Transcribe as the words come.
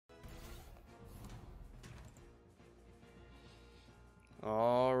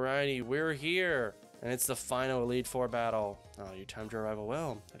Alrighty, we're here, and it's the final Elite Four battle. Oh, you timed your arrival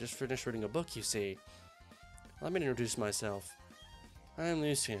well. I just finished reading a book, you see. Let me introduce myself. I am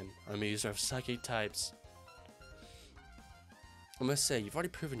Lucian. I'm a user of psychic types. I must say, you've already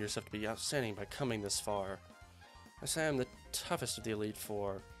proven yourself to be outstanding by coming this far. I say I'm the toughest of the Elite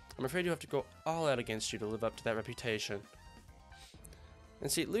Four. I'm afraid you have to go all out against you to live up to that reputation.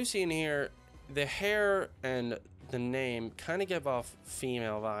 And see, Lucian here, the hair and the name kind of give off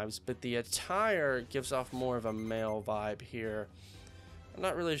female vibes, but the attire gives off more of a male vibe here. I'm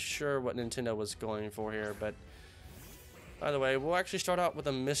not really sure what Nintendo was going for here, but by the way, we'll actually start out with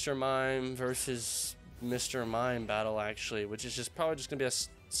a Mr. Mime versus Mr. Mime battle, actually, which is probably just going to be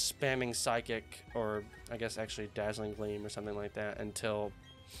a spamming Psychic, or I guess actually Dazzling Gleam or something like that, until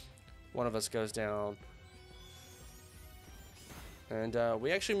one of us goes down. And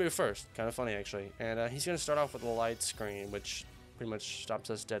we actually move first. Kind of funny, actually. And he's going to start off with a light screen, which pretty much stops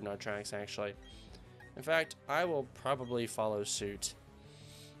us dead in our tracks, actually. In fact, I will probably follow suit.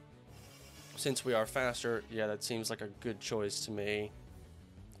 Since we are faster, yeah, that seems like a good choice to me.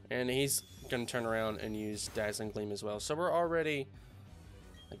 And he's going to turn around and use Dazzling Gleam as well. So we're already,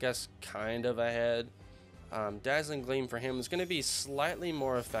 I guess, kind of ahead. Dazzling Gleam for him is going to be slightly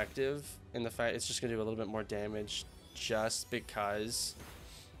more effective in the fact it's just going to do a little bit more damage. Just because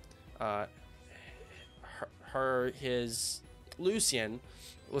Lucian,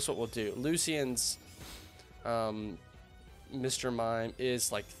 what's what we'll do. Lucian's Mr. Mime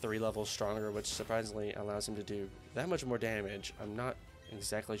is like 3 levels stronger, which surprisingly allows him to do that much more damage. I'm not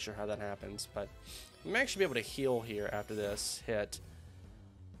exactly sure how that happens, but we may actually be able to heal here after this hit.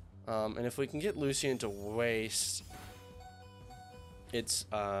 And if we can get Lucian to waste its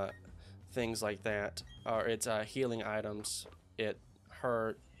things like that, or its healing items,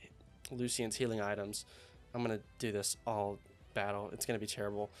 Lucian's healing items. I'm gonna do this all battle. It's gonna be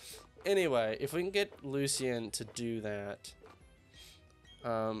terrible. Anyway, if we can get Lucian to do that,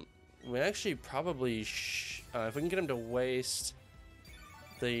 we actually probably if we can get him to waste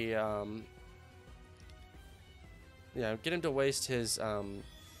the get him to waste his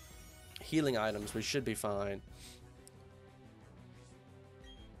healing items, we should be fine.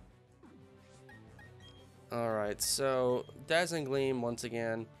 Alright, so Dazzling Gleam once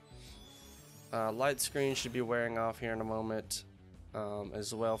again. Light Screen should be wearing off here in a moment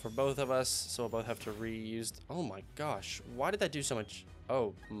as well for both of us, so we'll both have to reuse. Oh my gosh, why did that do so much?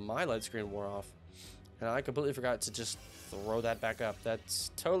 Oh, my Light Screen wore off. And I completely forgot to just throw that back up.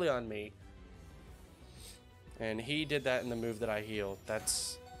 That's totally on me. And he did that in the move that I healed. That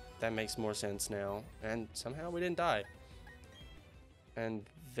makes more sense now. And somehow we didn't die. And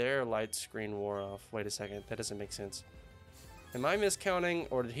their light screen wore off. Wait a second, that doesn't make sense. Am I miscounting,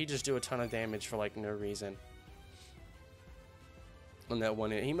 or did he just do a ton of damage for like no reason? On that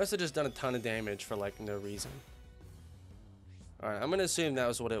one hit. He must have just done a ton of damage for like no reason. Alright, I'm gonna assume that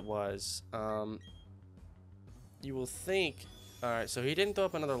was what it was. You will think... Alright, so he didn't throw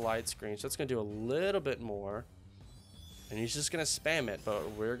up another light screen, so it's gonna do a little bit more. And he's just gonna spam it,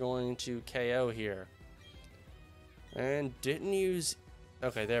 but we're going to KO here. And didn't use...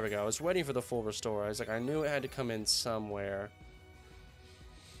 Okay, there we go. I was waiting for the full restore. I was like, I knew it had to come in somewhere.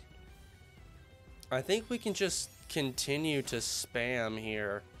 I think we can just continue to spam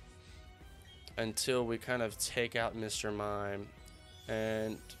here until we kind of take out Mr. Mime.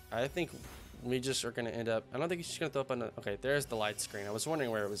 And I think we just are going to end up... I don't think she's going to throw up another... Okay, there's the light screen. I was wondering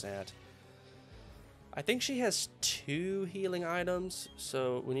where it was at. I think she has 2 healing items,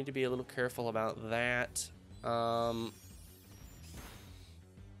 so we need to be a little careful about that.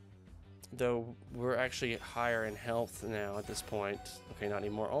 Though we're actually higher in health now at this point. Okay, not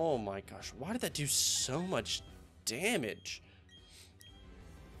anymore. Oh my gosh, why did that do so much damage?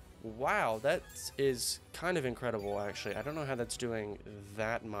 Wow, that is kind of incredible, actually. I don't know how that's doing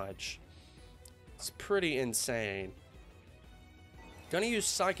that much. It's pretty insane. Gonna use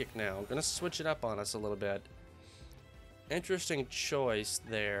Psychic now. Gonna switch it up on us a little bit. Interesting choice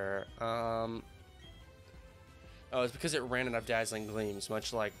there. Oh, it's because it ran enough Dazzling Gleams,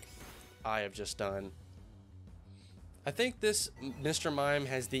 much like I have just done. I think this Mr. Mime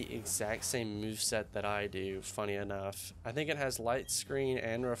has the exact same moveset that I do, funny enough. I think it has Light Screen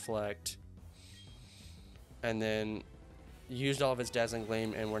and Reflect. And then used all of its Dazzling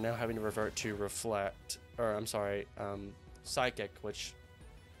Gleam, and we're now having to revert to Reflect. Or, I'm sorry, Psychic, which,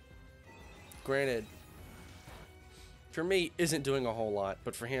 granted, for me, isn't doing a whole lot,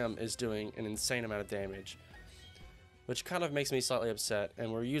 but for him is doing an insane amount of damage. Which kind of makes me slightly upset,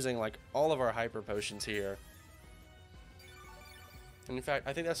 and we're using like all of our hyper potions here. And in fact,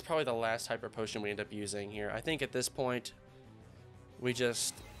 I think that's probably the last hyper potion we end up using here. I think at this point, we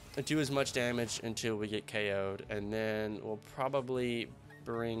just do as much damage until we get KO'd, and then we'll probably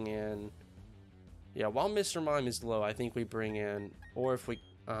bring in, yeah, while Mr. Mime is low, I think we bring in, or if we,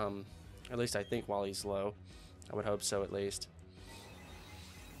 at least I think while he's low, I would hope so at least,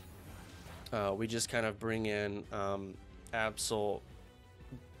 we just kind of bring in Absol,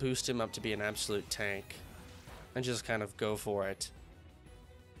 boost him up to be an absolute tank, and just kind of go for it.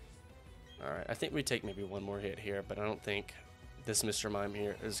 Alright, I think we take maybe one more hit here, but I don't think this Mr. Mime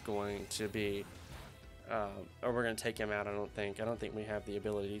here is going to be, or we're going to take him out, I don't think we have the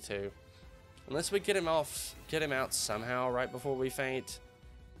ability to. Unless we get him out somehow right before we faint.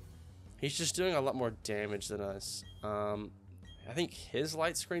 He's just doing a lot more damage than us. I think his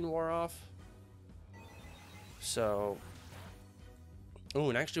light screen wore off. So, oh,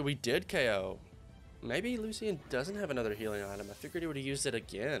 and actually we did KO. Maybe Lucian doesn't have another healing item. I figured he would have used it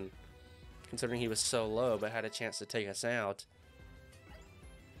again, considering he was so low but had a chance to take us out.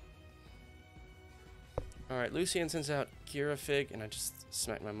 Alright, Lucian sends out Girafig, and I just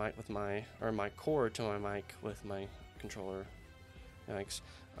smacked my mic with my, or my cord to my mic with my controller. Yikes.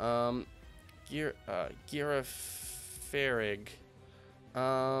 Girafarig.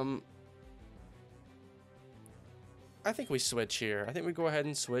 I think we switch here. I think we go ahead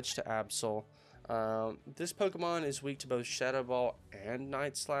and switch to Absol. This Pokemon is weak to both Shadow Ball and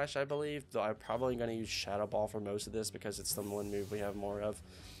Night Slash, I believe, though I'm probably going to use Shadow Ball for most of this because it's the one move we have more of.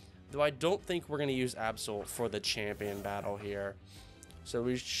 Though I don't think we're going to use Absol for the champion battle here. So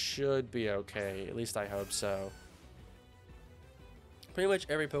we should be okay. At least I hope so. Pretty much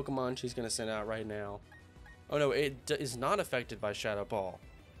every Pokemon she's going to send out right now. Oh no, it is not affected by Shadow Ball.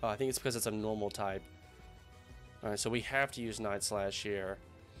 I think it's because it's a normal type. Alright, so we have to use Night Slash here.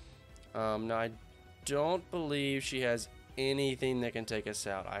 Now I don't believe she has anything that can take us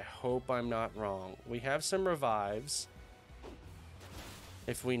out. I hope I'm not wrong. We have some revives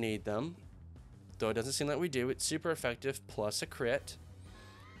if we need them, though it doesn't seem like we do. It's super effective plus a crit.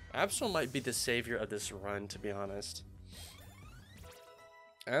 Absol might be the savior of this run, to be honest.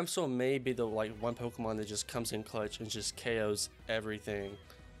 Absol may be the one Pokemon that just comes in clutch and just KOs everything.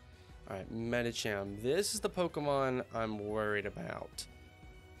 Alright, Medicham. This is the Pokemon I'm worried about,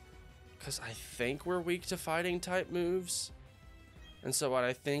 because I think we're weak to fighting type moves. And so what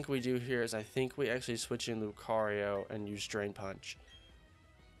I think we do here is I think we actually switch in Lucario and use Drain Punch.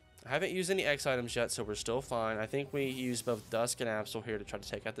 I haven't used any X items yet, so we're still fine. I think we use both Dusk and Absol here to try to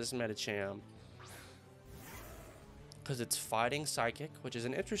take out this Medicham, because it's fighting Psychic, which is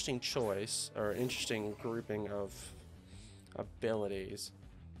an interesting choice, or interesting grouping of abilities.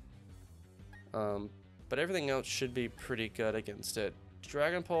 But everything else should be pretty good against it.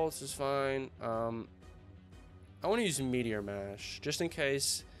 Dragon Pulse is fine. I want to use Meteor Mash, just in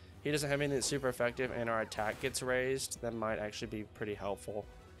case he doesn't have anything that's super effective and our attack gets raised. That might actually be pretty helpful.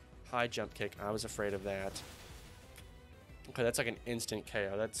 High Jump Kick, I was afraid of that. Okay, that's like an instant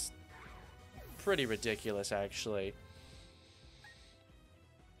KO. That's pretty ridiculous, actually.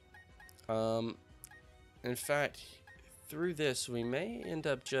 In fact, through this, we may end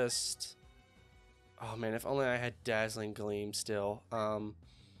up just... Oh man, if only I had Dazzling Gleam still. What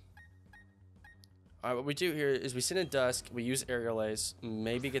we do here is we send in Dusk, we use Aerial Ace,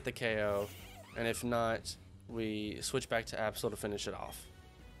 maybe get the KO, and if not, we switch back to Absol to finish it off.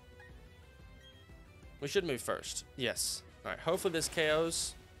 We should move first. Yes. Alright, hopefully this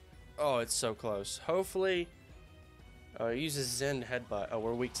KOs. Oh, it's so close. Hopefully... it uses Zen Headbutt. Oh,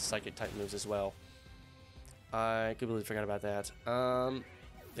 we're weak to Psychic type moves as well. I completely forgot about that.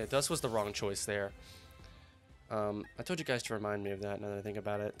 Yeah, Dusk was the wrong choice there. I told you guys to remind me of that now that I think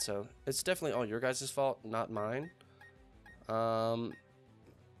about it. So, it's definitely all your guys' fault, not mine. I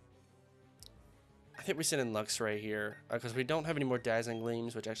think we send in Luxray here, because we don't have any more Dazzling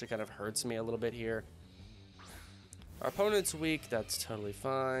Gleams, which actually kind of hurts me a little bit here. Our opponent's weak, that's totally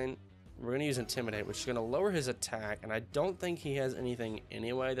fine. We're going to use Intimidate, which is going to lower his attack, and I don't think he has anything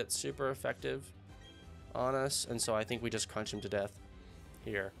anyway that's super effective on us, and so I think we just crunch him to death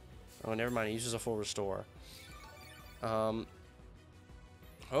here. Oh, never mind, he uses a full restore.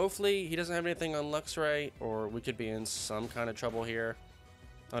 Hopefully he doesn't have anything on Luxray, or we could be in some kind of trouble here.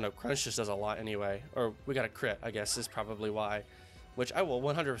 Oh no, Crunch just does a lot anyway. Or we got a crit, I guess, is probably why. Which I will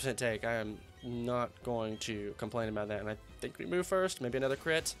 100% take. I am not going to complain about that. And I think we move first. Maybe another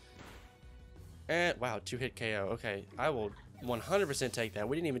crit. And, wow, 2-hit KO. Okay, I will 100% take that.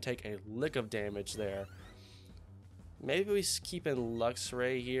 We didn't even take a lick of damage there. Maybe we keep in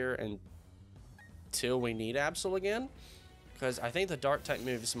Luxray here until we need Absol again. Because I think the Dark-type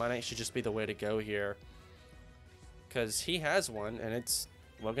moves might actually just be the way to go here. Because he has one, and it's,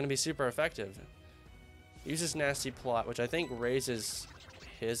 well, going to be super effective. Uses Nasty Plot, which I think raises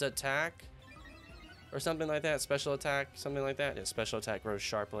his attack or something like that. Special attack, something like that. Yeah, special attack grows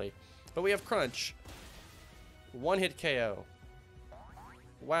sharply. But we have Crunch. One hit KO.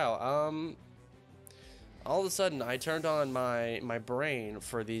 Wow, all of a sudden I turned on my brain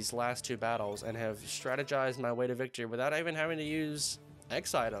for these last two battles and have strategized my way to victory without even having to use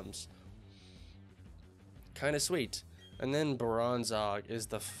X items. Kind of sweet. And then Bronzog is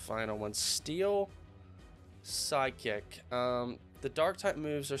the final one. Steel, Psychic. The dark type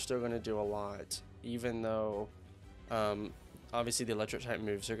moves are still going to do a lot, even though obviously the electric type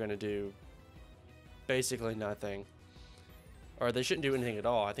moves are going to do basically nothing. Or they shouldn't do anything at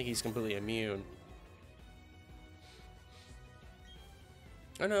all. I think he's completely immune.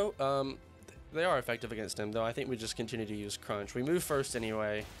 I know, they are effective against him, though I think we just continue to use Crunch. We move first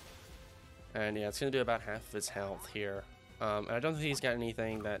anyway. And yeah, it's going to do about half of his health here. And I don't think he's got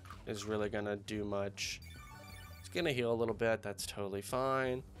anything that is really going to do much. He's going to heal a little bit. That's totally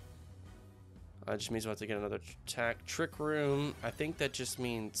fine. Just means we'll have to get another attack. Trick Room, I think that just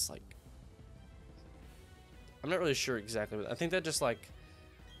means, like... I'm not really sure exactly. But I think that just, like...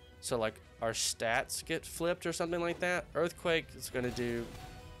 So, like, our stats get flipped or something like that. Earthquake is going to do...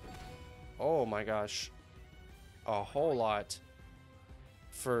 Oh, my gosh. A whole lot.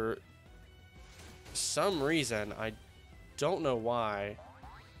 For some reason, I don't know why.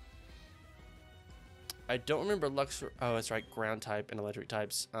 I don't remember Lux. Oh, that's right, ground type and electric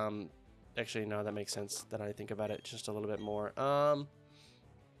types. Actually, no, that makes sense that I think about it just a little bit more. I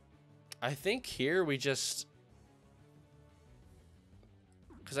think here we just,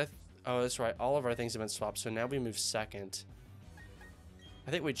 oh, that's right, all of our things have been swapped, so now we move second.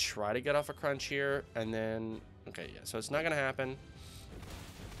 I think we try to get off a Crunch here, and then, okay, yeah, so it's not gonna happen.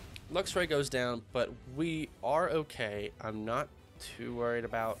 Luxray goes down, but we are okay. I'm not too worried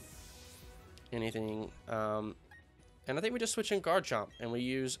about anything. And I think we just switch in Guard Chomp, and we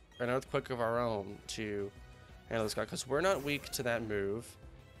use an Earthquake of our own to handle this guy, because we're not weak to that move.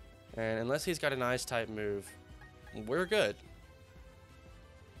 And unless he's got an Ice type move, we're good.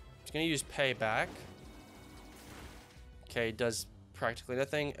 He's going to use Payback. Okay, does practically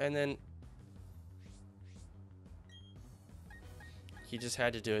nothing, and then he just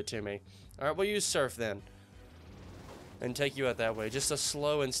had to do it to me. Alright, we'll use Surf then. And take you out that way. Just a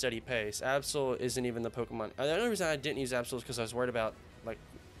slow and steady pace. Absol isn't even the Pokemon. The only reason I didn't use Absol is because I was worried about, like,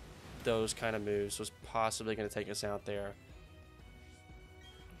 those kind of moves was possibly going to take us out there.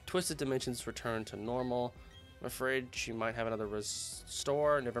 Twisted Dimensions return to normal. I'm afraid she might have another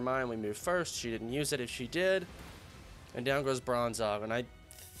restore. Never mind, we moved first. She didn't use it if she did. And down goes Bronzog. And I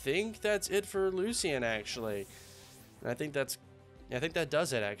think that's it for Lucian, actually. And I think that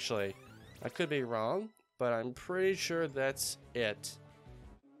does it, actually. I could be wrong, but I'm pretty sure that's it.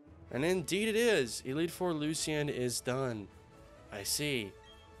 And indeed it is. Elite Four Lucian is done. I see.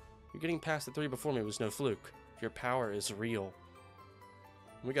 You're getting past the 3 before me was no fluke. Your power is real.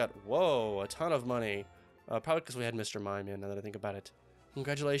 We got, whoa, a ton of money. Probably because we had Mr. Mime in, now that I think about it.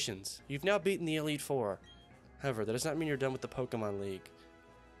 Congratulations. You've now beaten the Elite Four. However, that does not mean you're done with the Pokemon League.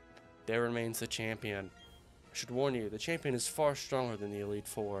 There remains the champion. I should warn you, the champion is far stronger than the Elite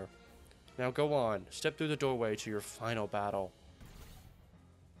Four. Now go on, step through the doorway to your final battle.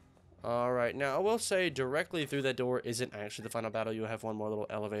 Alright, now I will say directly through that door isn't actually the final battle. You'll have one more little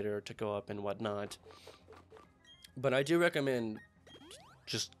elevator to go up and whatnot. But I do recommend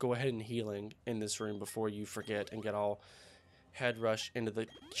just go ahead and healing in this room before you forget and get all head rush into the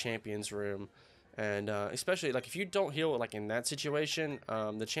champion's room. And especially, like, if you don't heal, like, in that situation,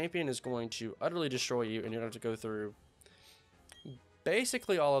 the champion is going to utterly destroy you, and you're going to have to go through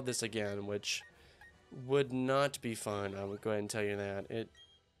basically all of this again, which would not be fun. I would go ahead and tell you that. It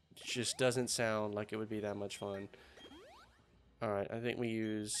just doesn't sound like it would be that much fun. Alright, I think we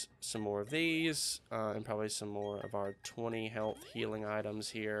use some more of these, and probably some more of our 20 health healing items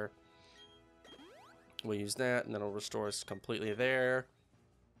here. We'll use that, and then it'll restore us completely there.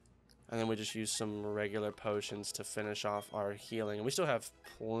 And then we just use some regular potions to finish off our healing. And we still have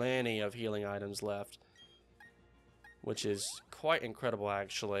plenty of healing items left, which is quite incredible,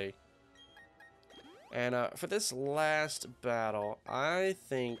 actually. And for this last battle, I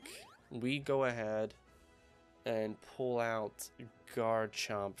think we go ahead and pull out Guard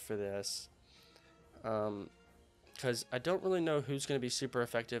Chomp for this. Because I don't really know who's going to be super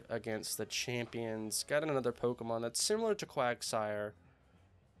effective against the champions. Got another Pokemon that's similar to Quagsire.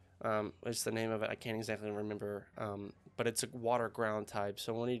 It's the name of it. I can't exactly remember. But it's a water ground type,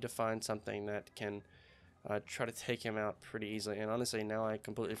 so we'll need to find something that can try to take him out pretty easily. And honestly, now I've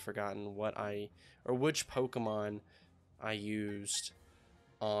completely forgotten which Pokemon I used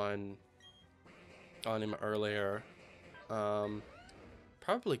on on him earlier.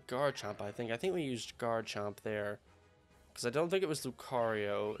 Probably Garchomp, I think. I think we used Garchomp there. Because I don't think it was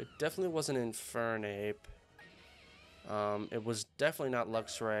Lucario. It definitely wasn't Infernape. It was definitely not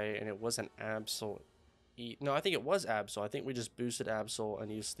Luxray, and it wasn't Absol. No, I think it was Absol. I think we just boosted Absol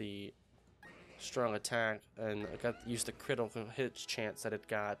and used the strong attack and used the critical hit chance that it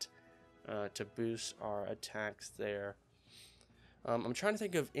got to boost our attacks there. I'm trying to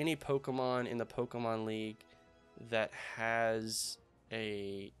think of any Pokemon in the Pokemon League that has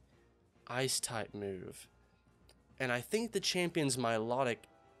a Ice type move, and I think the Champion's Milotic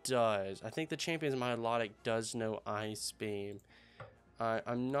does. I think the Champion's Milotic does know Ice Beam.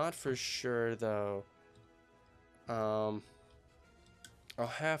 I'm not for sure though. I'll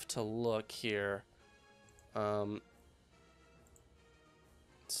have to look here.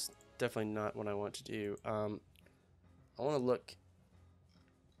 It's definitely not what I want to do. I want to look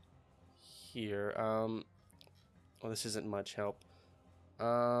here. Well, this isn't much help.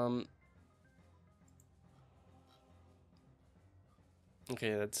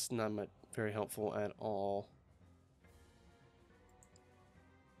 Okay, that's not very helpful at all.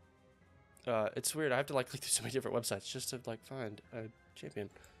 It's weird. I have to like click through so many different websites just to like find a champion,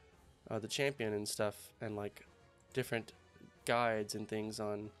 the champion and stuff, and like different guides and things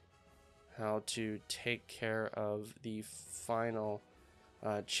on how to take care of the final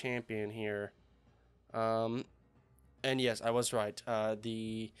champion here. And yes, I was right.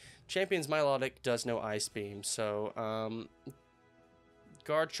 The champion's Milotic does know Ice Beam, so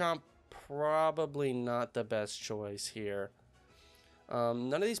Garchomp probably not the best choice here.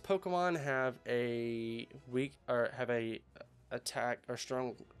 None of these Pokemon have a weak or have a attack or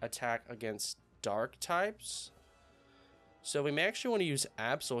strong attack against dark types. So we may actually want to use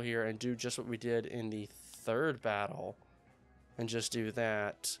Absol here and do just what we did in the third battle, and just do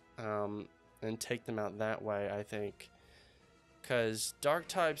that and take them out that way, I think. Because dark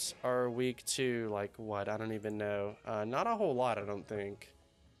types are weak to, like, what? I don't even know. Not a whole lot, I don't think.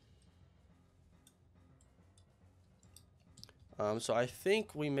 So I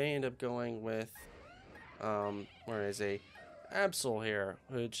think we may end up going with, where is he? Absol here,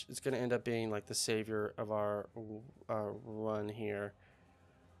 which is going to end up being, like, the savior of our run here.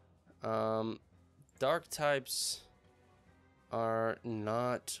 Dark types are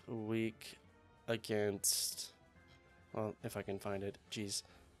not weak against... Well, if I can find it. Jeez.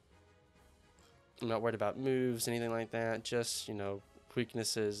 I'm not worried about moves, anything like that. Just, you know,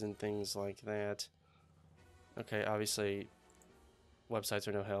 weaknesses and things like that. Okay, obviously, websites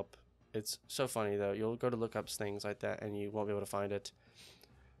are no help. It's so funny, though. You'll go to look up things like that, and you won't be able to find it.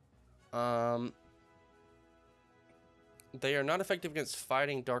 They are not effective against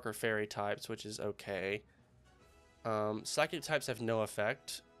fighting dark or fairy types, which is okay. Psychic types have no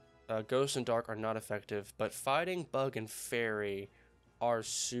effect. Ghost and Dark are not effective, but Fighting, Bug, and Fairy are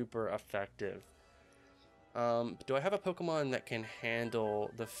super effective. Do I have a Pokemon that can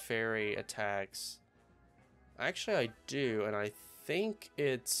handle the Fairy attacks? Actually, I do, and I think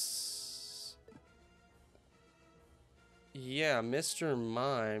it's... Yeah, Mr.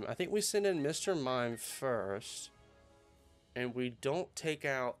 Mime. I think we send in Mr. Mime first, and we don't take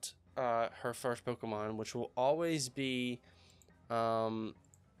out her first Pokemon, which will always be...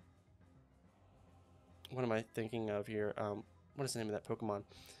 What am I thinking of here? What is the name of that Pokemon?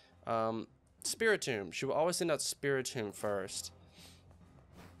 Spiritomb. She will always send out Spiritomb first.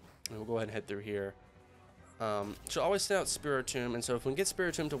 And we'll go ahead and head through here. She'll always send out Spiritomb, and so if we can get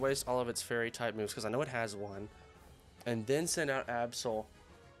Spiritomb to waste all of its fairy type moves, because I know it has one, and then send out Absol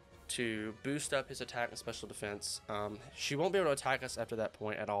to boost up his attack and special defense, she won't be able to attack us after that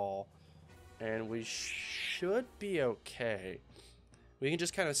point at all. And we should be okay. We can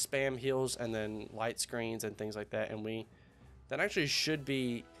just kind of spam heals and then light screens and things like that, and that actually should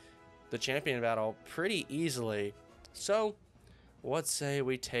be the champion battle pretty easily. So, let's say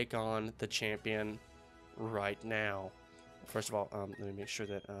we take on the champion right now. First of all, let me make sure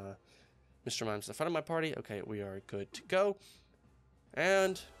that Mr. Mime's in front of my party. Okay, we are good to go.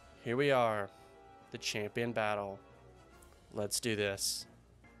 And here we are, the champion battle. Let's do this.